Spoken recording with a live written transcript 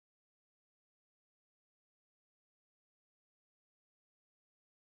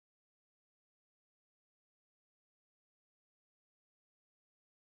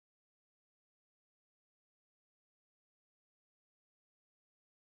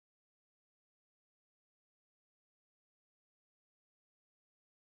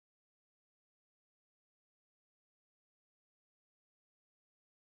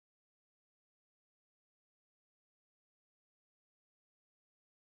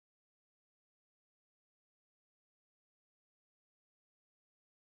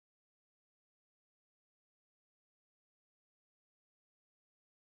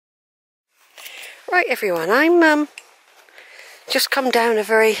Right everyone, I'm just come down a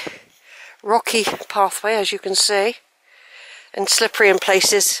very rocky pathway, as you can see, and slippery in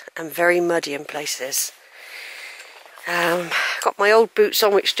places and very muddy in places. Got my old boots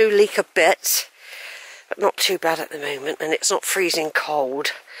on, which do leak a bit, but not too bad at the moment, and it's not freezing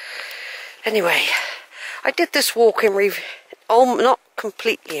cold. Anyway, I did this walk in not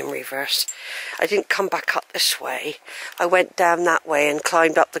completely in reverse. I didn't come back up this way. I went down that way and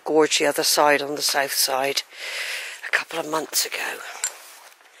climbed up the gorge the other side on the south side a couple of months ago.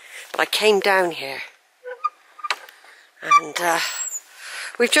 But I came down here and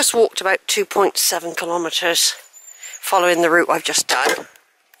we've just walked about 2.7 kilometres following the route I've just done.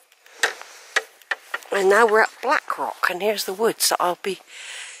 And now we're at Black Rock, and here's the woods that I'll be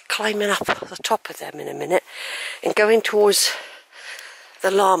climbing up the top of them in a minute and going towards the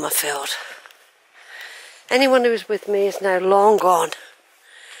llama field. Anyone who's with me is now long gone.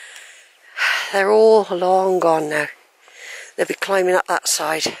 They're all long gone now. They'll be climbing up that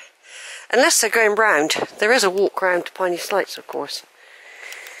side. Unless they're going round. There is a walk round to Piney Slights, of course.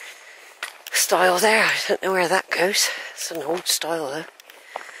 Style there. I don't know where that goes. It's an old style though.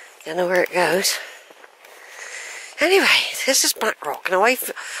 Don't know where it goes. Anyway, this is Black Rock. Now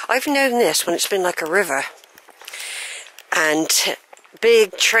I've known this when it's been like a river. And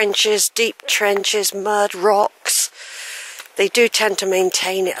big trenches, deep trenches, mud, rocks. They do tend to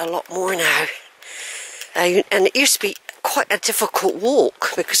maintain it a lot more now. And it used to be quite a difficult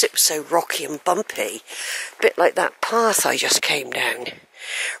walk because it was so rocky and bumpy. A bit like that path I just came down.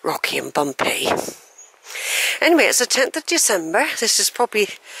 Rocky and bumpy. Anyway, it's the 10th of December. This is probably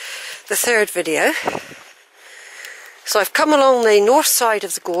the third video. So I've come along the north side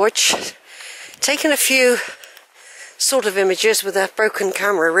of the gorge, taken a few sort of images with a broken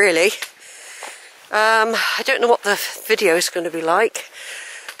camera, really. I don't know what the video is going to be like,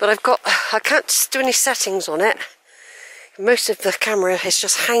 but I can't do any settings on it. Most of the camera is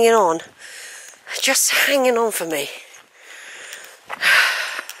just hanging on for me.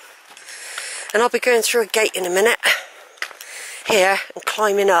 And I'll be going through a gate in a minute here and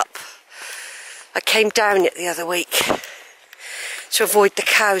climbing up. I came down it the other week to avoid the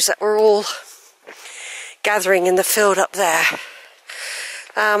cows that were all gathering in the field up there.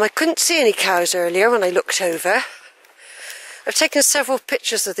 I couldn't see any cows earlier when I looked over. I've taken several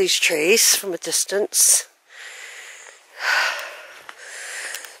pictures of these trees from a distance.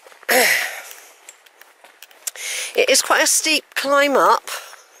 It is quite a steep climb up,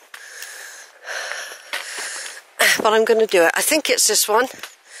 but I'm going to do it. I think it's this one.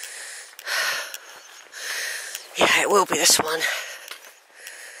 Yeah, it will be this one.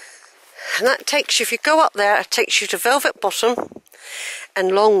 And that takes you, if you go up there, it takes you to Velvet Bottom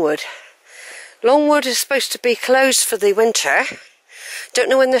and Longwood. Longwood is supposed to be closed for the winter. Don't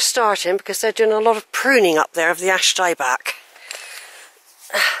know when they're starting because they're doing a lot of pruning up there of the ash dieback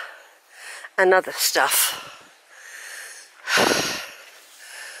and other stuff.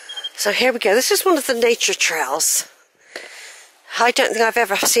 So here we go. This is one of the nature trails. I don't think I've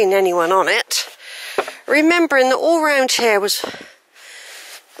ever seen anyone on it. Remembering that all around here was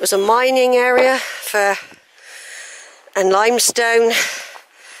a mining area and limestone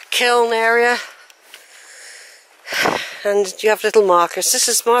kiln area, and you have little markers. This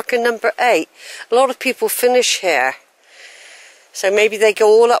is marker number 8. A lot of people finish here, so maybe they go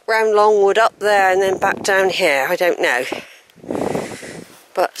all up round Longwood up there and then back down here. I don't know,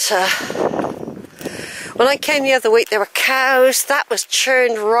 but when I came the other week there were cows. That was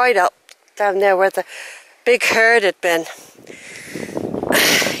churned right up down there where the big herd had been.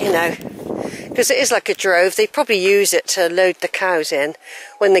 You know, because it is like a drove. They probably use it to load the cows in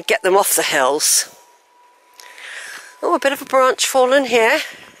when they get them off the hills. Oh, a bit of a branch fallen here.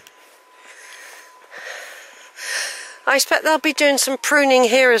 I expect they'll be doing some pruning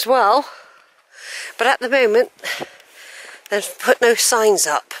here as well, but at the moment they've put no signs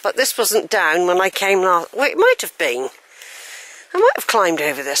up. But this wasn't down when I came last. Well, it might have been. I might have climbed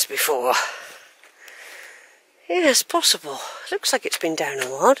over this before. Yeah, it's possible. It looks like it's been down a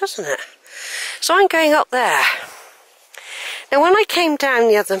while, doesn't it? So I'm going up there. Now when I came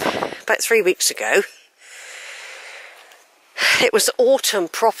down about 3 weeks ago, it was autumn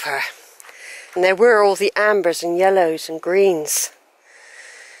proper. And there were all the ambers and yellows and greens.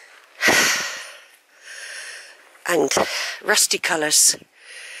 And rusty colours.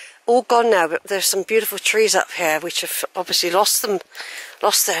 All gone now, but there's some beautiful trees up here which have obviously lost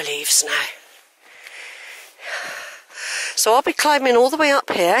their leaves now. So I'll be climbing all the way up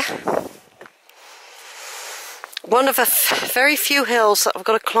here. One of a very few hills that I've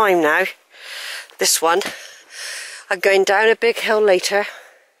got to climb now. This one. I'm going down a big hill later.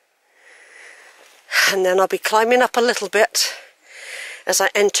 And then I'll be climbing up a little bit as I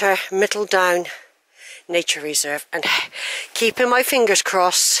enter Middle Down Nature Reserve, and keeping my fingers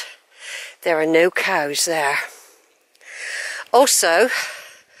crossed there are no cows there. Also,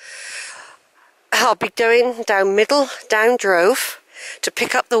 I'll be going down Middle Down Drove to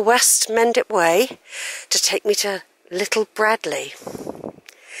pick up the West Mendip Way to take me to Little Bradley.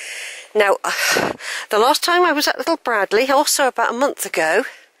 Now, the last time I was at Little Bradley, also about a month ago,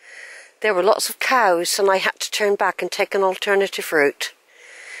 there were lots of cows and I had to turn back and take an alternative route,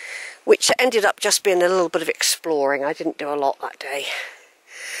 which ended up just being a little bit of exploring. I didn't do a lot that day.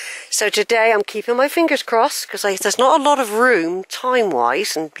 So today I'm keeping my fingers crossed, because there's not a lot of room,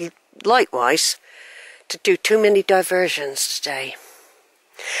 time-wise and light-wise, to do too many diversions today.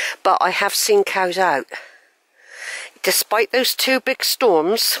 But I have seen cows out. Despite those two big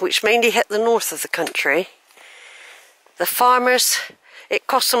storms, which mainly hit the north of the country, the farmers, it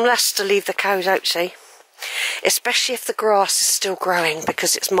costs them less to leave the cows out, see? Especially if the grass is still growing,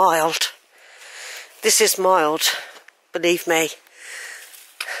 because it's mild. This is mild, believe me.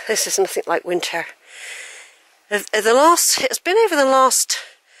 This is nothing like winter. It's been over the last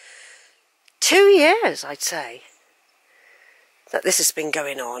 2 years, I'd say, that this has been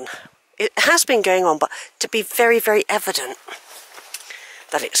going on. It has been going on, but to be very, very evident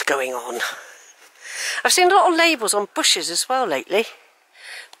that it's going on. I've seen a lot of labels on bushes as well lately.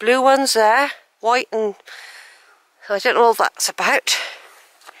 Blue ones there, white, and I don't know what that's about.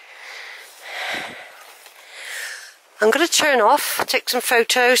 I'm going to turn off, take some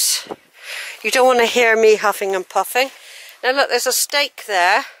photos. You don't want to hear me huffing and puffing. Now look, there's a stake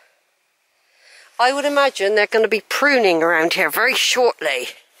there. I would imagine they're going to be pruning around here very shortly.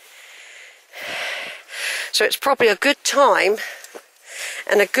 So it's probably a good time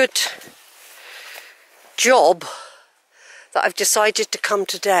and a good job that I've decided to come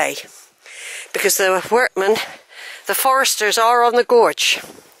today, because the workmen, the foresters, are on the gorge.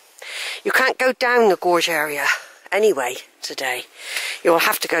 You can't go down the gorge area anyway today. You'll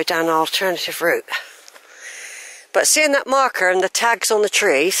have to go down an alternative route. But seeing that marker and the tags on the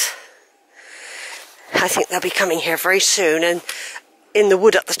trees, I think they'll be coming here very soon, and in the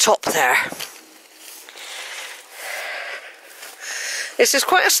wood at the top there. This is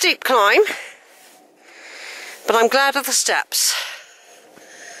quite a steep climb, but I'm glad of the steps.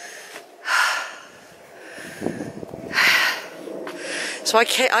 So I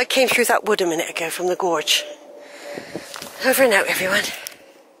came through that wood a minute ago from the gorge. Over and out, everyone.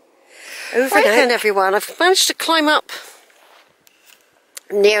 Over and out. Then, everyone, I've managed to climb up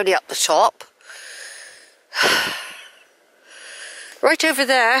nearly up the top. Right over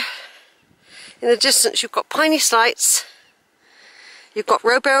there, in the distance, you've got piney slights. You've got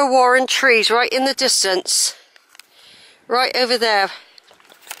Robert Warren trees right in the distance. Right over there.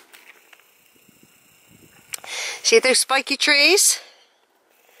 See those spiky trees?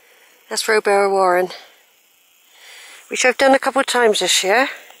 That's Robert Warren, which I've done a couple of times this year.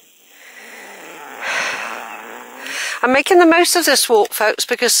 I'm making the most of this walk, folks,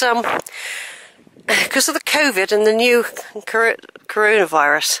 because of the COVID and the new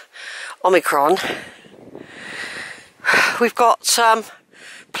coronavirus, Omicron, we've got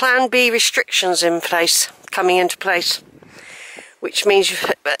Plan B restrictions in place, coming into place, which means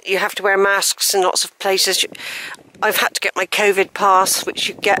you have to wear masks in lots of places. I've had to get my COVID pass, which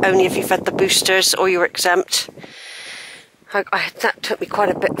you get only if you've had the boosters or you're exempt. That took me quite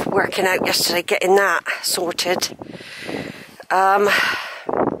a bit of working out yesterday, getting that sorted.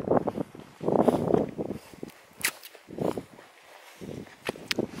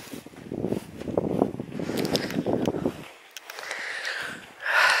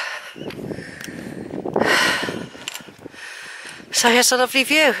 So here's a lovely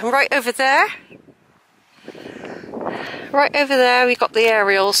view, and right over there we got the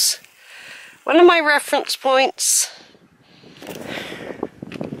aerials. One of my reference points.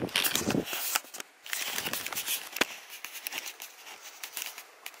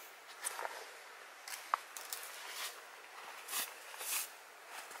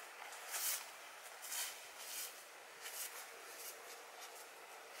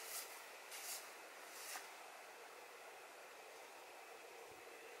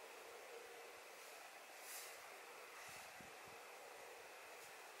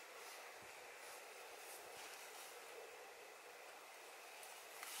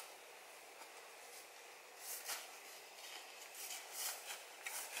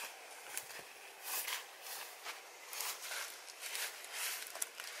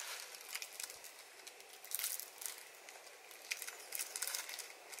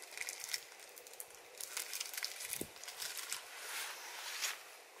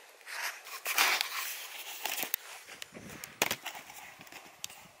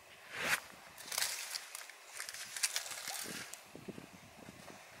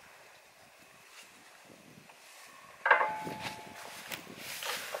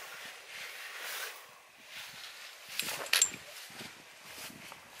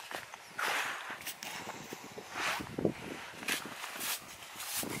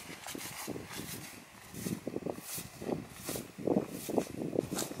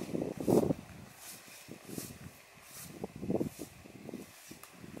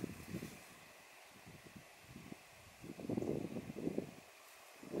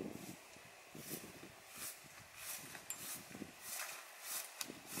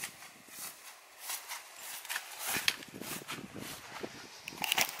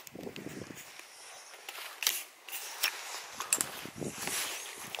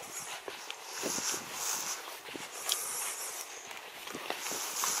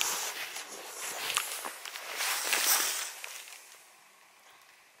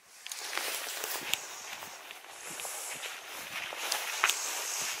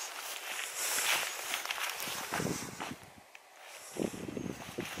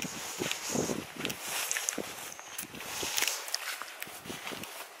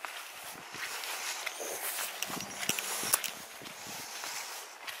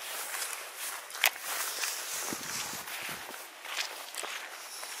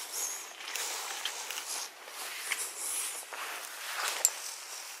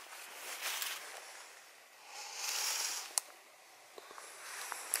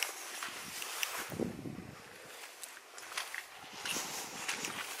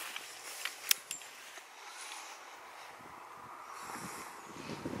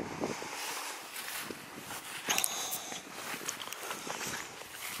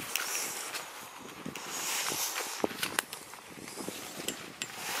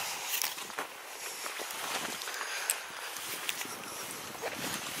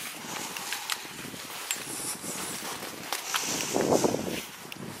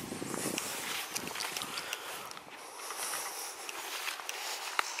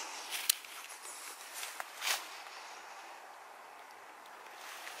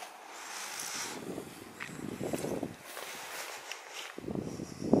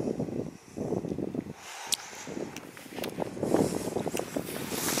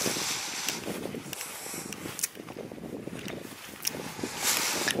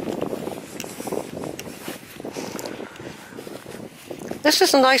 This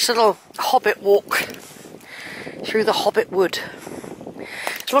is a nice little Hobbit walk through the Hobbit Wood.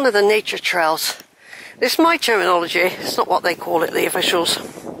 It's one of the nature trails. This is my terminology, it's not what they call it, the officials.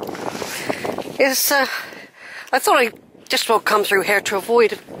 I thought I'd just about come through here to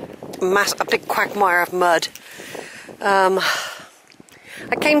avoid a big quagmire of mud. I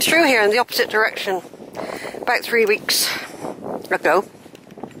came through here in the opposite direction about 3 weeks ago.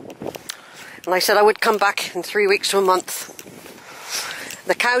 And I said I would come back in 3 weeks to a month.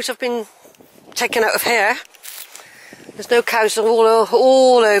 The cows have been taken out of here. There's no cows all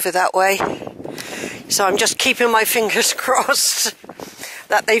over that way. So I'm just keeping my fingers crossed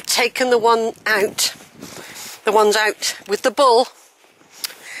that they've taken the ones out with the bull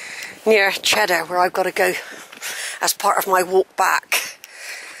near Cheddar, where I've got to go as part of my walk back.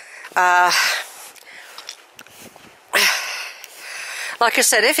 Like I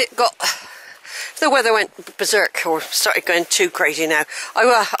said, if the weather went berserk or started going too crazy now,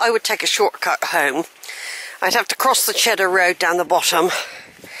 I would take a shortcut home. I'd have to cross the Cheddar road down the bottom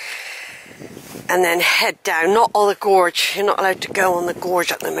and then head down, not on the gorge. You're not allowed to go on the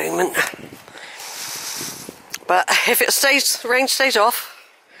gorge at the moment. But if the rain stays off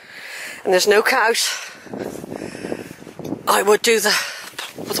and there's no cows, I would do the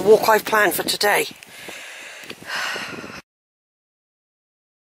walk I've planned for today.